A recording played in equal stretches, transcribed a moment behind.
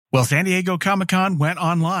Well, San Diego Comic-Con went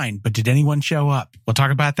online, but did anyone show up? We'll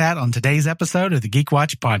talk about that on today's episode of the Geek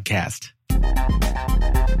Watch Podcast.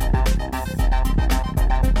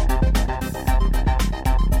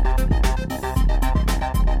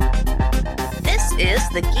 This is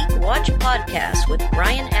the Geek Watch Podcast with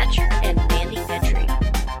Brian Hatcher and Mandy Petrie.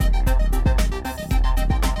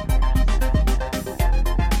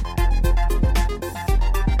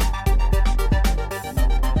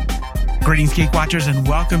 Greetings, Geek Watchers, and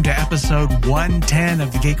welcome to episode 110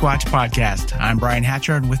 of the Geek Watch Podcast. I'm Brian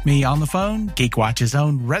Hatcher, and with me on the phone, Geek Watch's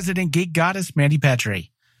own resident geek goddess, Mandy Petrie.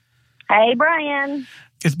 Hey, Brian.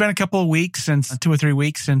 It's been a couple of weeks, 2 or 3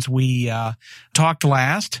 weeks since we talked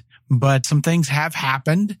last, but some things have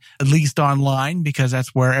happened, at least online, because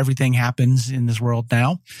that's where everything happens in this world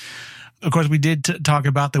now. Of course, we did talk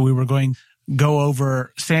about that we were going to go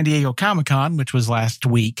over San Diego Comic-Con, which was last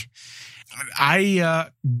week. I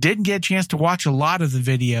didn't get a chance to watch a lot of the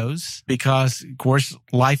videos because, of course,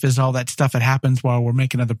 life is all that stuff that happens while we're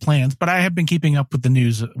making other plans. But I have been keeping up with the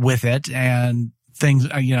news with it and things,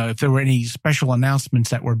 if there were any special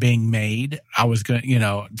announcements that were being made, I was going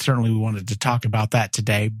to, certainly we wanted to talk about that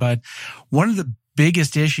today. But one of the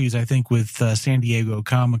biggest issues, I think, with San Diego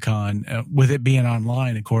Comic-Con, with it being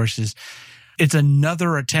online, of course, is it's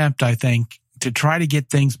another attempt, I think, to try to get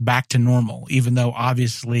things back to normal, even though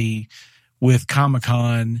obviously with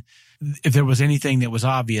Comic-Con, if there was anything that was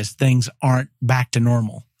obvious, things aren't back to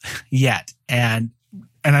normal yet. And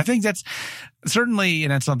I think that's certainly,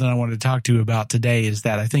 and that's something I wanted to talk to you about today, is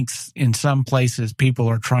that I think in some places people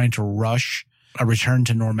are trying to rush a return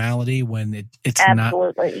to normality when it's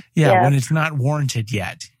Absolutely. not, yeah, when it's not warranted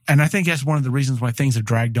yet. And I think that's one of the reasons why things have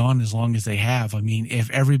dragged on as long as they have. I mean, if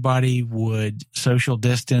everybody would social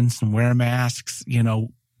distance and wear masks,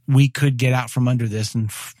 we could get out from under this,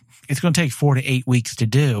 and it's going to take 4 to 8 weeks to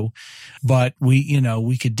do, but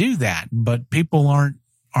we could do that, but people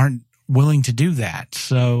aren't willing to do that.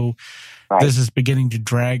 So right. This is beginning to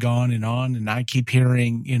drag on. And I keep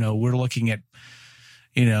hearing, we're looking at,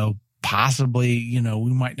 possibly,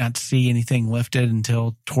 we might not see anything lifted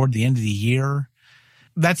until toward the end of the year.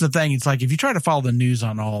 That's the thing. It's like, if you try to follow the news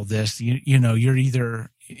on all of this, you're going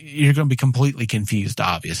to be completely confused,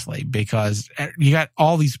 obviously, because you got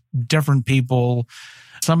all these different people,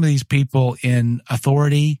 some of these people in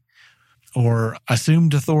authority or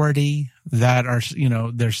assumed authority that are,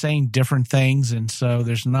 they're saying different things. And so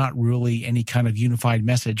there's not really any kind of unified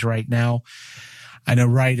message right now. I know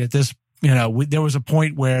right at this, there was a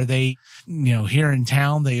point where they, here in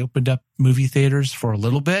town, they opened up movie theaters for a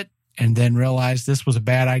little bit and then realized this was a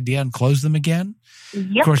bad idea and closed them again.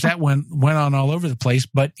 Yep. Of course, that went on all over the place.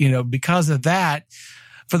 But, because of that,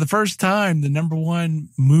 for the first time, the number one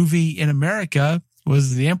movie in America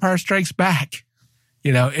was The Empire Strikes Back.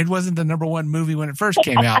 It wasn't the number one movie when it first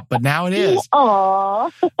came out, but now it is.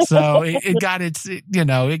 Aww. So it got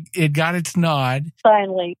it got its nod.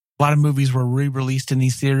 Finally. A lot of movies were re-released in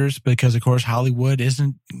these theaters because, of course, Hollywood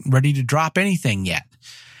isn't ready to drop anything yet.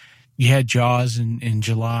 You had Jaws in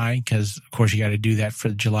July because, of course, you got to do that for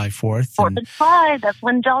July 4th. 4th of July, that's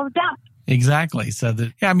when Jaws dropped. Exactly. So,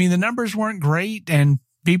 the numbers weren't great, and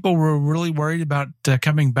people were really worried about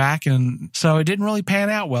coming back, and so it didn't really pan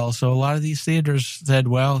out well. So a lot of these theaters said,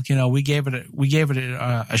 "Well, we gave it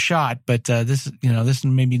a shot, but this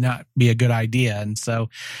maybe not be a good idea." And so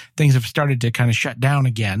things have started to kind of shut down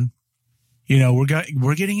again.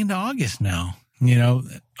 We're getting into August now.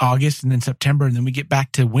 August and then September, and then we get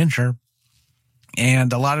back to winter,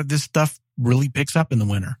 and a lot of this stuff really picks up in the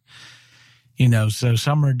winter. So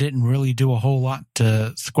summer didn't really do a whole lot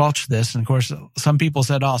to squelch this. And of course, some people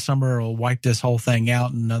said, summer will wipe this whole thing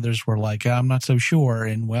out. And others were like, I'm not so sure.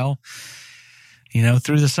 And well,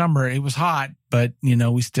 through the summer, it was hot, but,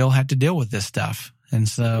 we still had to deal with this stuff. And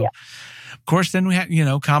so, Of course, then we had,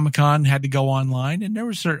 Comic-Con had to go online, and there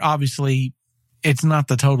was obviously, it's not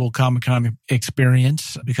the total Comic-Con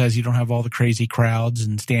experience because you don't have all the crazy crowds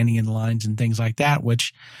and standing in lines and things like that,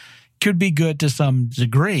 which could be good to some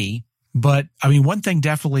degree. But one thing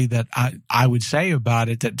definitely that I would say about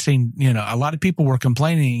it that seemed, a lot of people were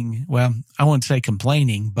complaining. Well, I won't say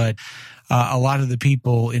complaining, but a lot of the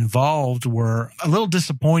people involved were a little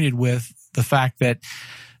disappointed with the fact that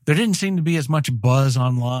there didn't seem to be as much buzz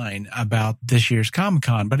online about this year's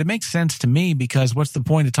Comic-Con. But it makes sense to me because what's the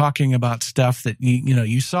point of talking about stuff that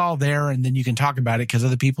you saw there and then you can talk about it because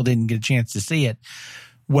other people didn't get a chance to see it?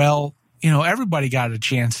 Well, everybody got a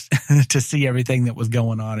chance to see everything that was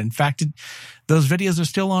going on. In fact, those videos are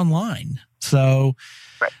still online. So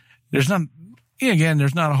right. There's not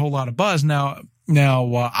a whole lot of buzz. Now,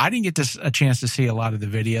 I didn't get a chance to see a lot of the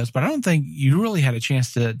videos, but I don't think you really had a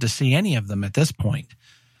chance to see any of them at this point.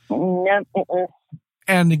 No.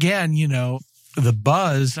 And again, the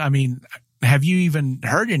buzz, I mean, have you even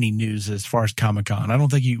heard any news as far as Comic-Con? I don't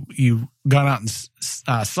think you gone out and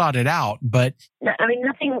sought it out, but... I mean,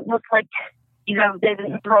 nothing looks like, they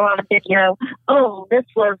didn't throw out a big, oh, this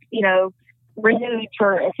was, renewed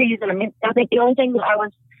for a season. I mean, I think the only thing that I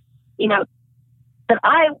was, that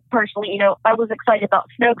I personally, I was excited about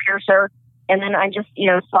Snowpiercer, and then I just,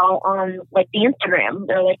 saw on, like, the Instagram,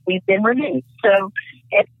 they're like, we've been renewed. So,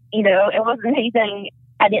 it wasn't anything,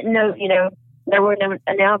 I didn't know, there were no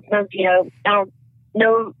announcements, I don't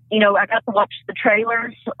know, I got to watch the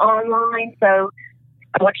trailers online, so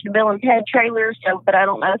I watched the Bill and Ted trailers, but I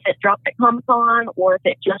don't know if it dropped at Comic-Con or if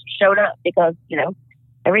it just showed up because,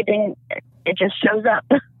 everything, it just shows up.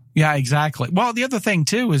 Yeah, exactly. Well, the other thing,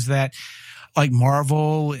 too, is that like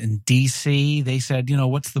Marvel and DC, they said,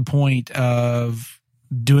 what's the point of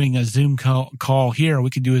doing a Zoom call here? We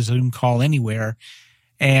could do a Zoom call anywhere,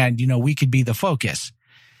 and, we could be the focus.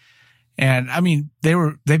 And I mean,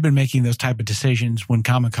 they've been making those type of decisions when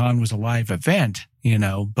Comic-Con was a live event,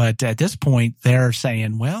 but at this point they're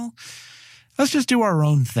saying, well, let's just do our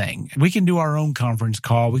own thing. We can do our own conference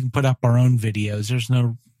call. We can put up our own videos. There's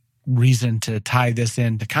no reason to tie this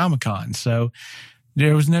into Comic-Con. So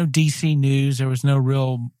there was no DC news. There was no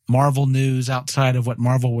real Marvel news outside of what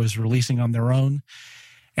Marvel was releasing on their own.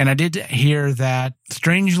 And I did hear that,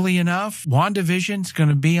 strangely enough, WandaVision's going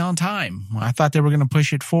to be on time. I thought they were going to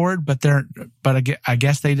push it forward, but I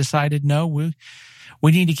guess they decided, no, we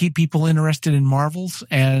need to keep people interested in Marvels,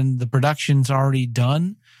 and the production's already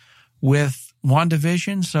done with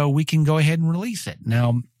WandaVision, so we can go ahead and release it.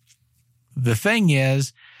 Now, the thing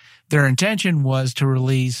is, their intention was to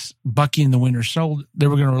release Bucky and the Winter Soldier. They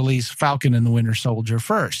were going to release Falcon and the Winter Soldier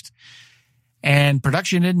first. And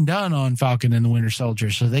production isn't done on Falcon and the Winter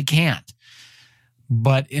Soldier, so they can't.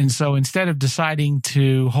 So instead of deciding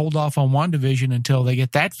to hold off on WandaVision until they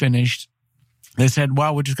get that finished, they said,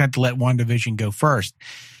 well, we just got to let WandaVision go first.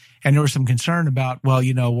 And there was some concern about, well,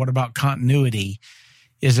 what about continuity?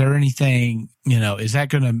 Is there anything, is that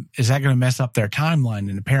going to mess up their timeline?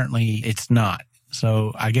 And apparently it's not.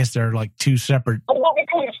 So I guess they're like two separate. What we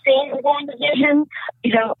can understand with WandaVision,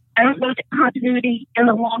 I don't know the continuity in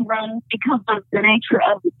the long run because of the nature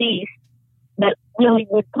of the beast, but really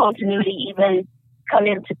would continuity even come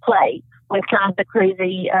into play with kind of the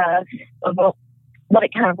crazy of what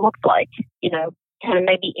it kind of looks like, kind of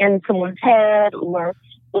maybe in someone's head or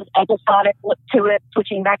this episodic look to it,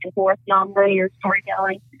 switching back and forth, non-linear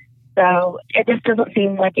storytelling. So it just doesn't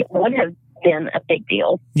seem like it would have been a big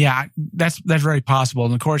deal. Yeah, that's very possible.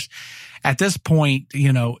 And of course, at this point,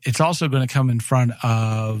 it's also going to come in front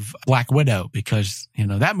of Black Widow because,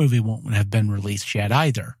 that movie won't have been released yet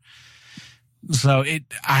either. So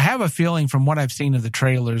I have a feeling from what I've seen of the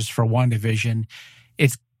trailers for WandaVision,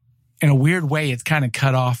 it's in a weird way, it's kind of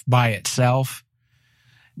cut off by itself.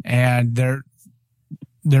 And there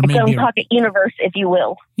may be a pocket universe, if you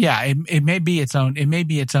will. Yeah, it may be its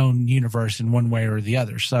own universe in one way or the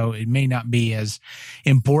other. So it may not be as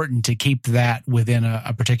important to keep that within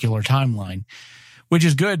a particular timeline, which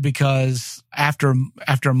is good because after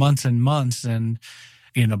months and months and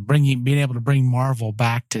being able to bring Marvel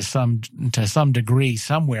back to some degree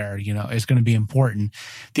somewhere, is going to be important.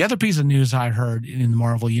 The other piece of news I heard in the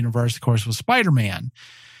Marvel universe, of course, was Spider-Man,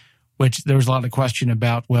 which there was a lot of question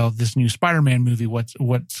about, well, this new Spider-Man movie, what's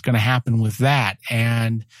going to happen with that?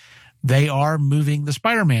 And they are moving the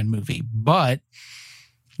Spider-Man movie. But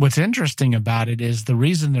what's interesting about it is the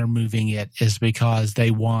reason they're moving it is because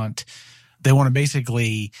they want to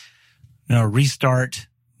basically, restart,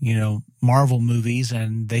 Marvel movies.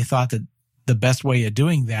 And they thought that the best way of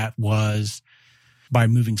doing that was by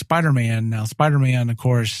moving Spider-Man. Now, Spider-Man, of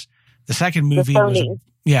course, the second movie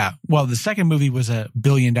the second movie was a $1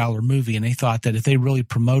 billion movie, and they thought that if they really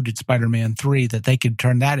promoted Spider-Man 3, that they could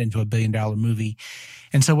turn that into a $1 billion movie.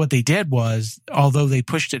 And so what they did was, although they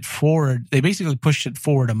pushed it forward, they basically pushed it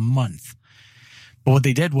forward a month. But what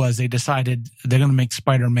they did was they decided they're going to make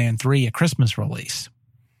Spider-Man 3 a Christmas release,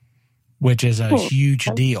 which is a huge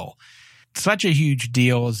deal. Such a huge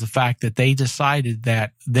deal is the fact that they decided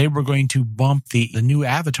that they were going to bump the new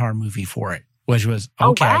Avatar movie for it, which was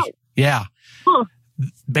okay. Oh, wow. Yeah. Huh.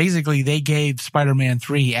 Basically, they gave Spider-Man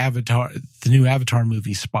 3 the new Avatar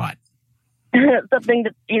movie spot. Something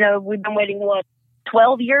that, we've been waiting,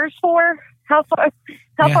 12 years for? How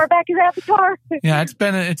far back is Avatar? Yeah, it's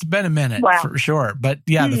been a minute. Wow. For sure. But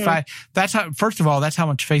yeah, the fact that's how, first of all, that's how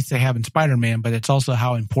much faith they have in Spider-Man, but it's also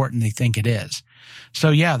how important they think it is. So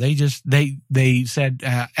yeah, they said,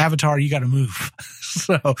 Avatar, you got to move.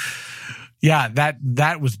 So Yeah,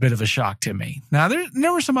 that was a bit of a shock to me. Now,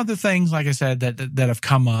 there were some other things, like I said, that have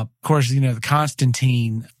come up. Of course, the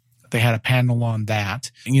Constantine, they had a panel on that,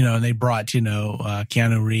 and they brought,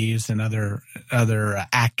 Keanu Reeves and other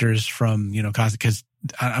actors from, because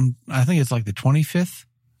I think it's like the 25th.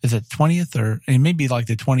 Is it 20th or it may be like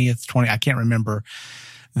the 20th, I can't remember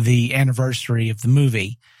the anniversary of the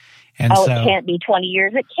movie. And it can't be 20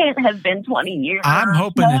 years. It can't have been 20 years. I'm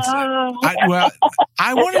hoping I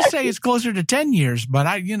want to say it's closer to 10 years, but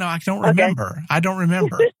I don't remember. Okay. I don't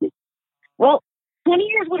remember. Well, 20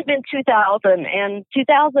 years would have been 2000, and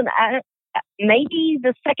 2000, maybe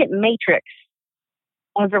the second Matrix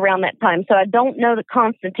was around that time. So I don't know that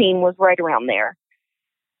Constantine was right around there.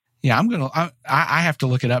 Yeah, I have to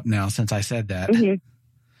look it up now since I said that. Mm-hmm.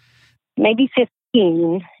 Maybe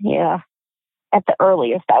 15. Yeah. At the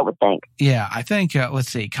earliest, I would think. Yeah, I think, let's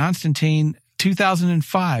see, Constantine,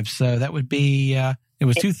 2005. So that would be, it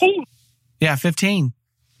was 15. 15.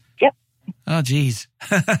 Yep. Oh, geez.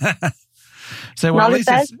 So, well, at least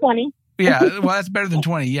that's 20. Yeah, well, that's better than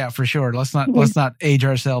 20. Yeah, for sure. Let's not age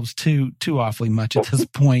ourselves too awfully much at this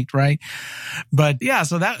point, right? But yeah,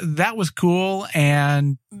 so that was cool.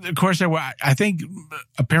 And of course, I think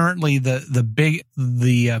apparently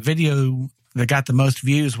the video that got the most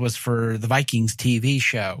views was for the Vikings TV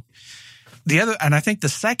show. And I think the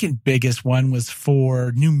second biggest one was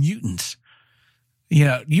for New Mutants.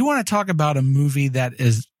 You want to talk about a movie that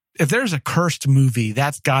is, if there's a cursed movie,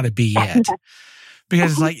 that's got to be it.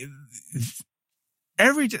 Because like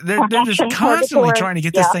they're just constantly trying to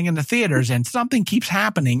get this thing in the theaters, and something keeps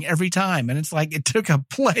happening every time. And it's like it took a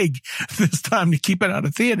plague this time to keep it out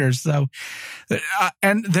of theaters. So,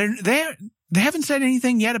 and they haven't said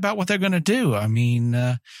anything yet about what they're going to do. I mean,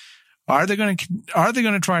 are they going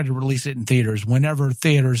to try to release it in theaters whenever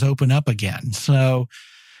theaters open up again? So,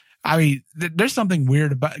 I mean, there's something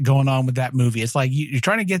weird going on with that movie. It's like you're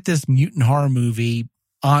trying to get this mutant horror movie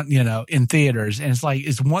on, in theaters, and it's like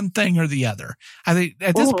it's one thing or the other. I think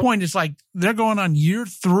at this point, it's like they're going on year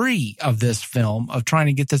 3 of this film, of trying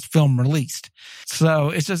to get this film released.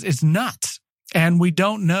 So it's nuts, and we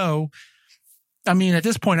don't know. I mean, at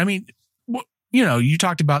this point, you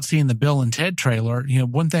talked about seeing the Bill and Ted trailer.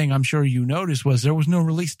 One thing I'm sure you noticed was there was no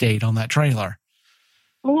release date on that trailer.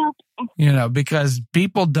 Yeah. Because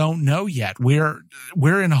people don't know yet. We're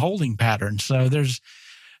in a holding pattern. So there's,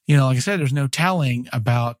 like I said, there's no telling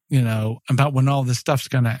about when all this stuff's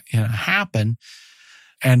going to happen,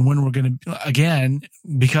 and when we're going to, again,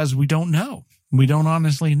 because we don't know. We don't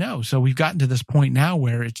honestly know. So we've gotten to this point now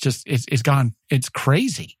where it's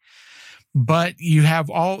crazy. But you have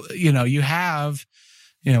Comic-Con,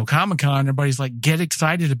 everybody's like, get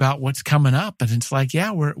excited about what's coming up. And it's like,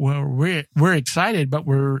 yeah, we're excited, but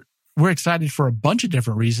we're excited for a bunch of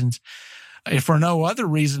different reasons. If for no other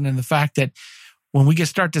reason than the fact that when we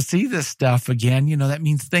start to see this stuff again, that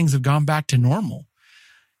means things have gone back to normal.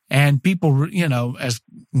 And people, as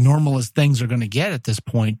normal as things are going to get at this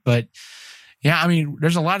point. But yeah, I mean,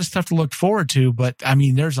 there's a lot of stuff to look forward to, but I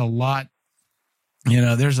mean, there's a lot,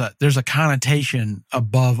 there's a connotation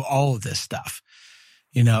above all of this stuff.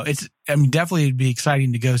 Definitely it'd be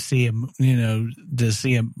exciting to go see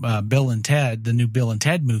Bill and Ted, the new Bill and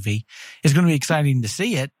Ted movie. It's going to be exciting to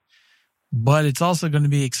see it, but it's also going to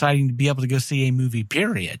be exciting to be able to go see a movie,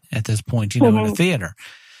 period, at this point, in a theater.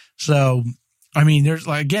 So, I mean, there's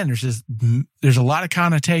a lot of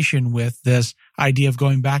connotation with this idea of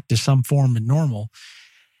going back to some form of normal.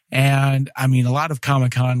 And I mean, a lot of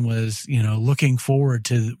Comic-Con was, looking forward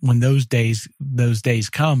to when those days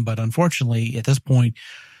come. But unfortunately, at this point,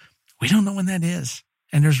 we don't know when that is.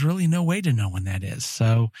 And there's really no way to know when that is.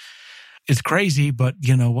 So it's crazy, but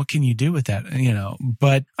what can you do with that?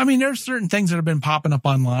 But I mean, there's certain things that have been popping up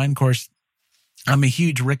online. Of course, I'm a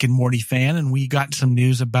huge Rick and Morty fan, and we got some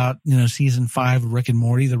news about, season 5 of Rick and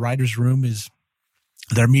Morty. The writers' room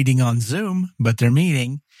they're meeting on Zoom, but they're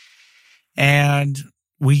meeting. And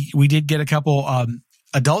we did get a couple,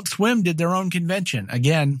 Adult Swim did their own convention.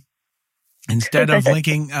 Again, instead of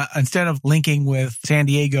linking with San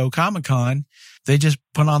Diego Comic-Con, they just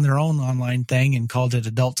put on their own online thing and called it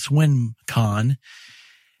Adult Swim Con.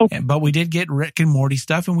 But we did get Rick and Morty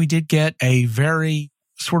stuff, and we did get a very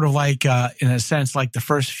sort of like, in a sense, like the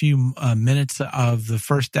first few minutes of the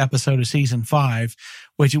first episode of season 5,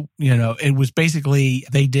 which, it was basically,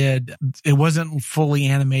 it wasn't fully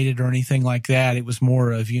animated or anything like that. It was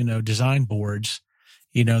more of, design boards,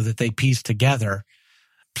 that they pieced together.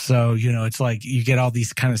 So, it's like you get all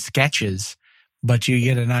these kind of sketches, but you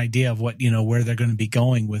get an idea of what, where they're going to be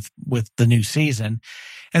going with the new season.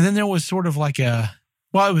 And then there was sort of like it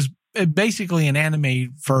was basically an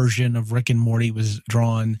anime version of Rick and Morty was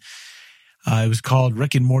drawn. It was called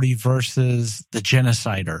Rick and Morty versus the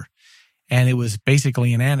Genocider. And it was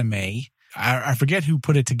basically an anime. I forget who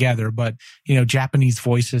put it together, but, Japanese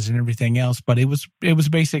voices and everything else. But it was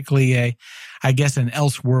basically an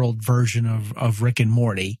Elseworld version of Rick and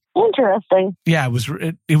Morty. Interesting. Yeah, it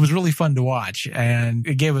was really fun to watch. And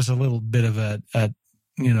it gave us a little bit of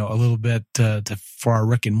for our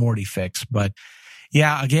Rick and Morty fix. But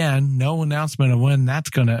yeah, again, no announcement of when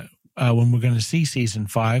when we're going to see season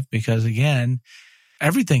 5, because again,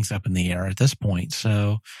 everything's up in the air at this point.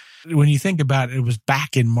 So when you think about it, it was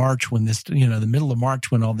back in March when this, the middle of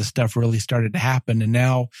March when all this stuff really started to happen. And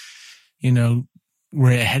now,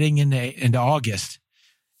 we're heading into August,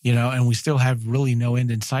 and we still have really no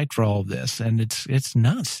end in sight for all of this. And it's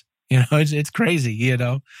nuts, it's crazy,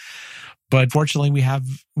 But fortunately, we have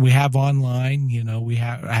online.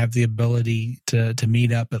 I have the ability to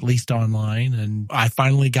meet up at least online. And I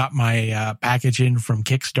finally got my package in from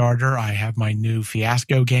Kickstarter. I have my new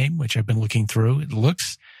Fiasco game, which I've been looking through. It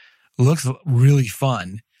looks really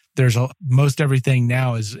fun. There's most everything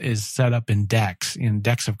now is set up in decks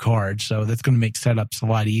of cards, so that's going to make setups a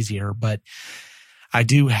lot easier. But I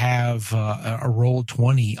do have a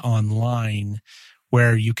Roll20 online,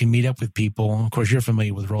 where you can meet up with people. Of course, you're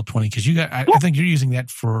familiar with Roll20 because I think you're using that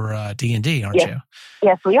for D&D, aren't you?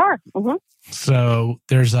 Yes, we are. Mm-hmm. So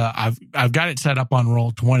I've got it set up on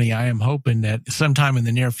Roll20. I am hoping that sometime in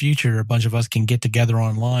the near future, a bunch of us can get together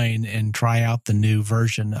online and try out the new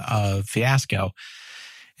version of Fiasco.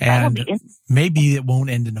 And maybe it won't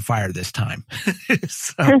end in a fire this time. But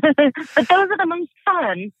those are the most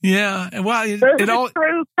fun. Yeah. Well, those are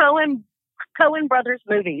true Coen Brothers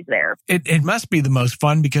movies there. It must be the most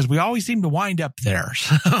fun because we always seem to wind up there.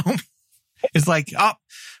 So it's like,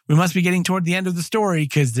 we must be getting toward the end of the story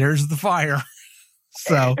because there's the fire.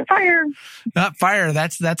 So fire, not fire.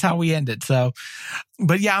 That's how we end it. So,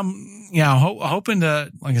 but yeah, I'm hoping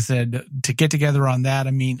to, like I said, to get together on that.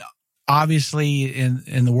 I mean, obviously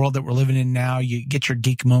in the world that we're living in now, you get your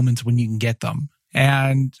geek moments when you can get them.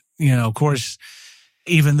 And, of course,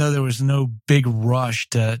 even though there was no big rush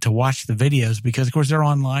to watch the videos, because of course they're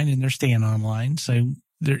online and they're staying online. So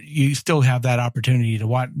you still have that opportunity to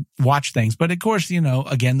watch things. But of course,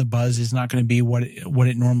 again, the buzz is not going to be what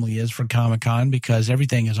it normally is for Comic-Con because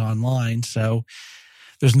everything is online. So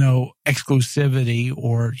there's no exclusivity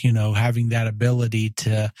or, having that ability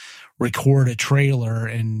to record a trailer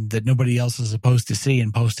and that nobody else is supposed to see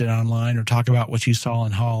and post it online or talk about what you saw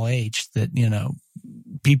in Hall H that,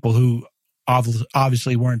 people who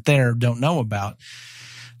obviously weren't there don't know about.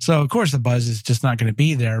 So, of course, the buzz is just not going to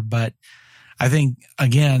be there. But I think,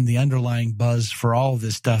 again, the underlying buzz for all of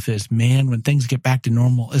this stuff is, man, when things get back to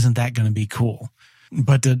normal, isn't that going to be cool?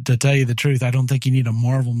 But to tell you the truth, I don't think you need a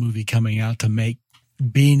Marvel movie coming out to make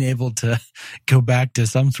being able to go back to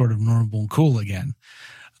some sort of normal and cool again.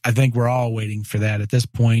 I think we're all waiting for that at this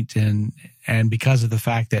point. And because of the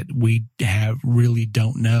fact that we really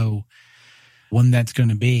don't know when that's going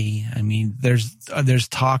to be. I mean, there's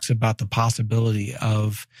talks about the possibility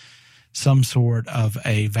of some sort of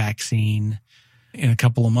a vaccine in a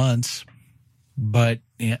couple of months, but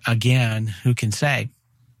again, who can say?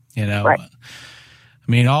 Right. I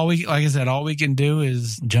mean, all we can do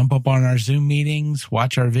is jump up on our Zoom meetings,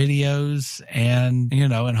 watch our videos, and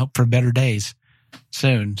and hope for better days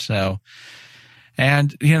soon. So.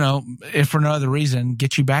 And, if for no other reason,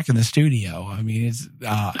 get you back in the studio. I mean,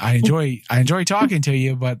 I enjoy talking to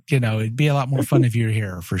you, but, it'd be a lot more fun if you're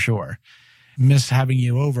here for sure. Miss having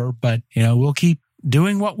you over, but, we'll keep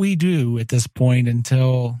doing what we do at this point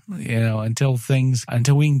until we can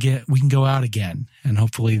go out again. And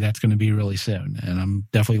hopefully that's going to be really soon. And I'm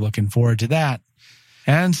definitely looking forward to that.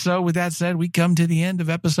 And so with that said, we come to the end of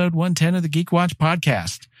episode 110 of the Geek Watch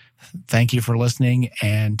Podcast. Thank you for listening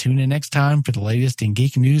and tune in next time for the latest in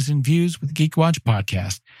geek news and views with the Geek Watch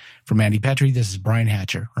Podcast. For Mandy Petrie, this is Brian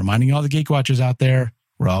Hatcher, reminding all the Geek Watchers out there,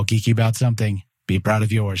 we're all geeky about something. Be proud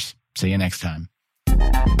of yours. See you next time.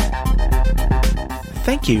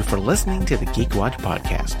 Thank you for listening to the Geek Watch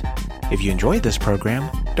Podcast. If you enjoyed this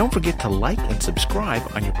program, don't forget to like and subscribe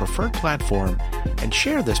on your preferred platform and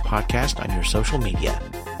share this podcast on your social media.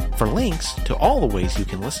 For links to all the ways you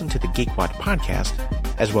can listen to the Geek Watch Podcast,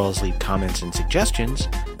 as well as leave comments and suggestions,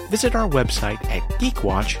 visit our website at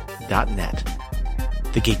geekwatch.net.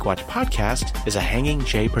 The Geek Watch Podcast is a Hanging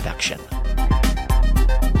J production.